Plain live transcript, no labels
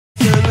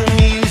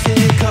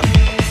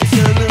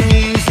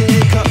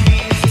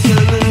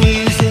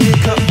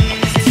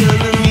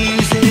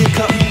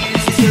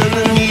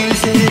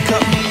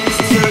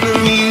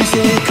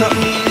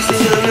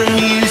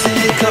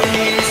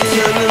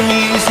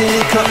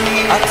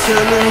I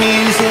turn the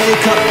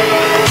music up.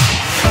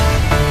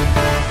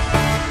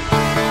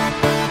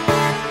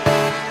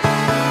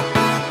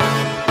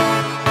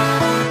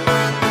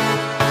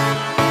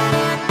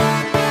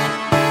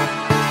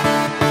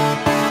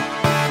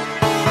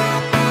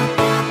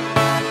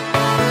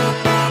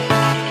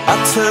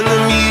 Turn the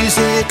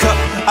music up,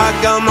 I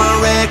got my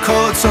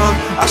records on.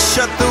 I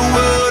shut the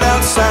world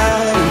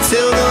outside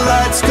until the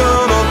lights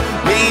come on.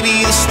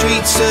 Maybe the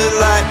streets are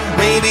light,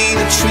 maybe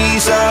the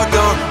trees are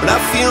gone, but I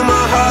feel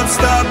my heart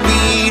start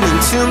beating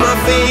to my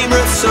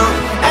favorite song.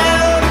 And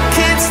all the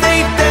kids,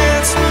 they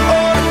dance,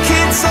 all the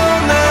kids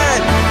all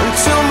night,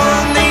 until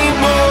Monday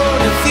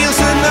morning it feels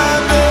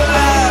another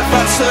life.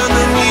 I turn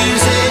the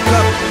music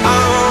up, I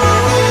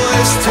wanna roll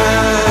this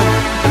time,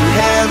 and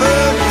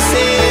heaven's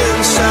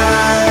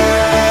inside.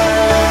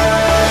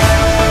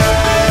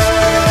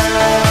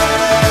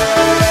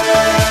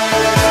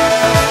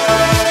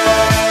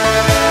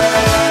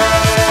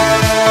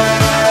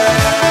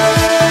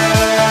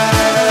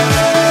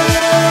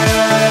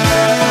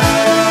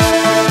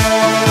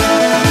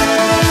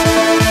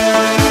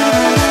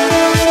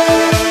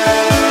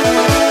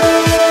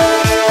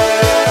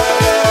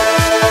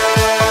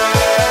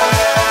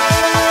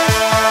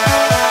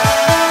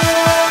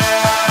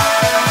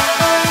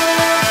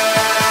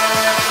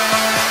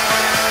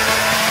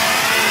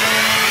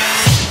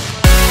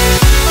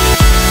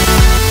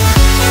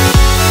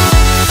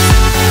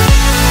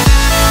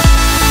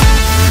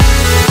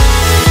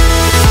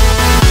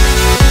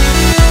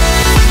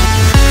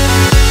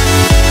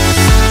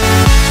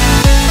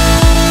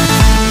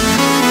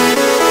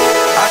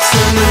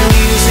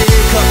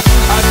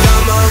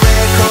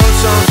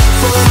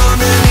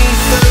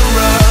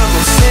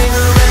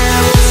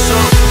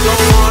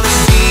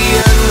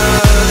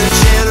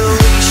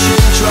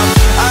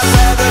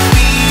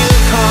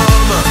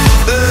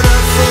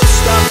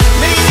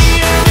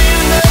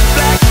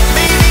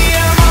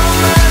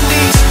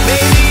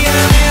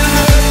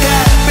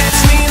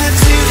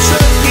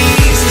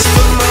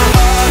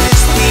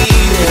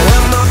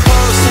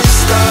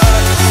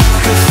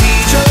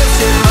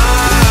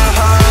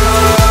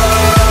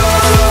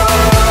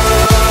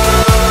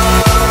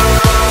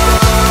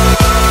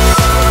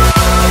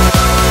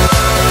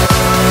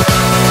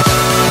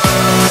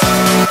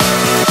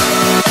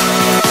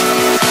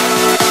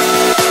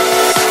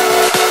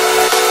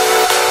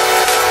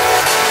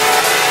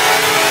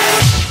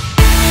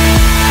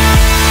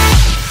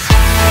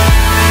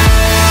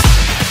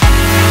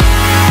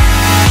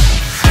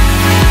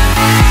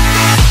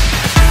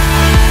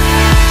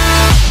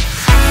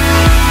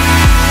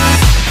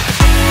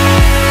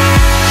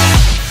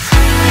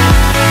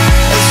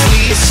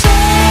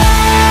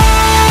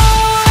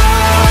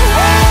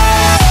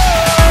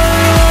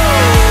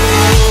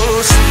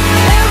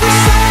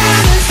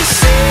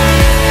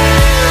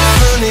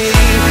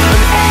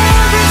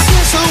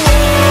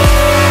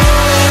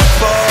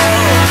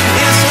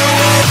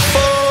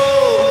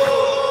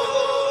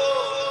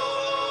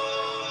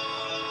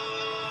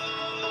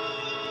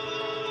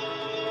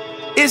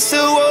 It's a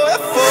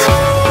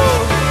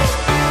waterfall,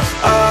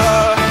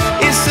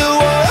 it's a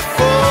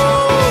waterfall,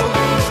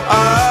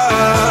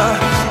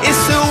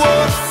 it's a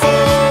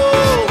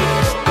waterfall,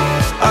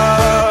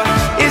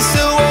 it's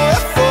a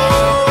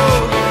waterfall,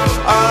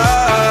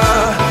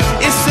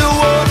 it's a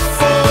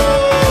waterfall,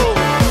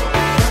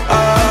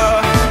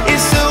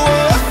 it's a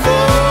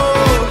waterfall,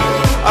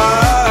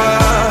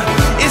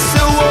 it's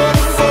a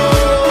waterfall,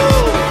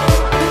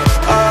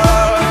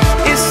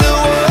 it's a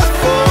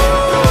waterfall.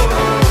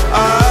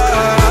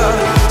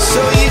 So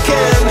you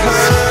can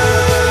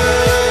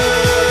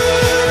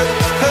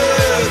hurt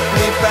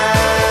me bad,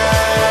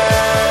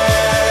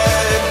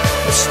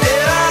 but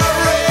still I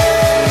raise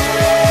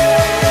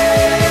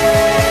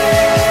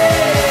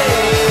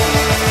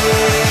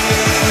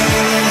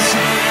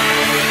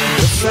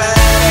the flag.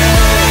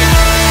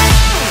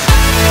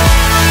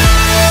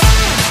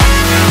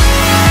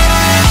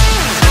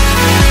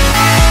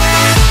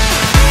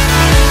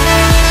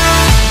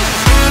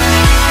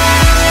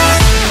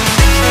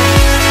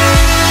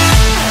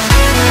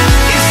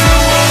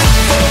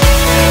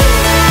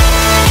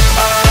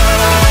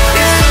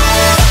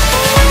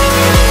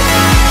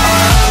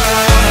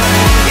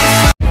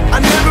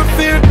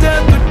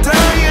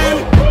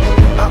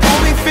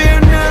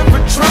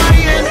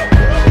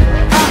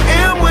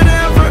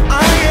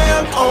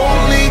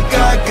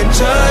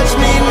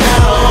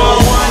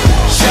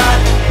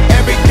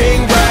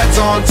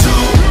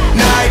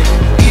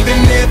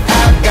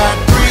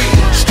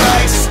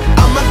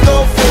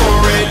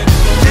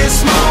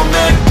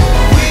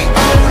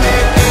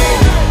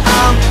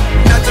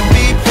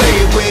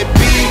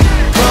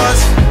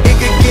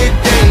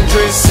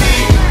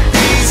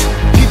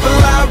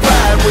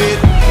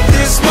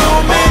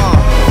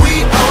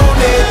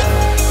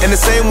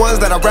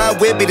 That I ride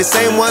with be the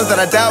same ones that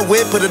I die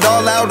with. Put it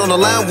all out on the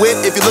line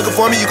with. If you're looking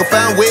for me, you can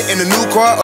find wit in a new car.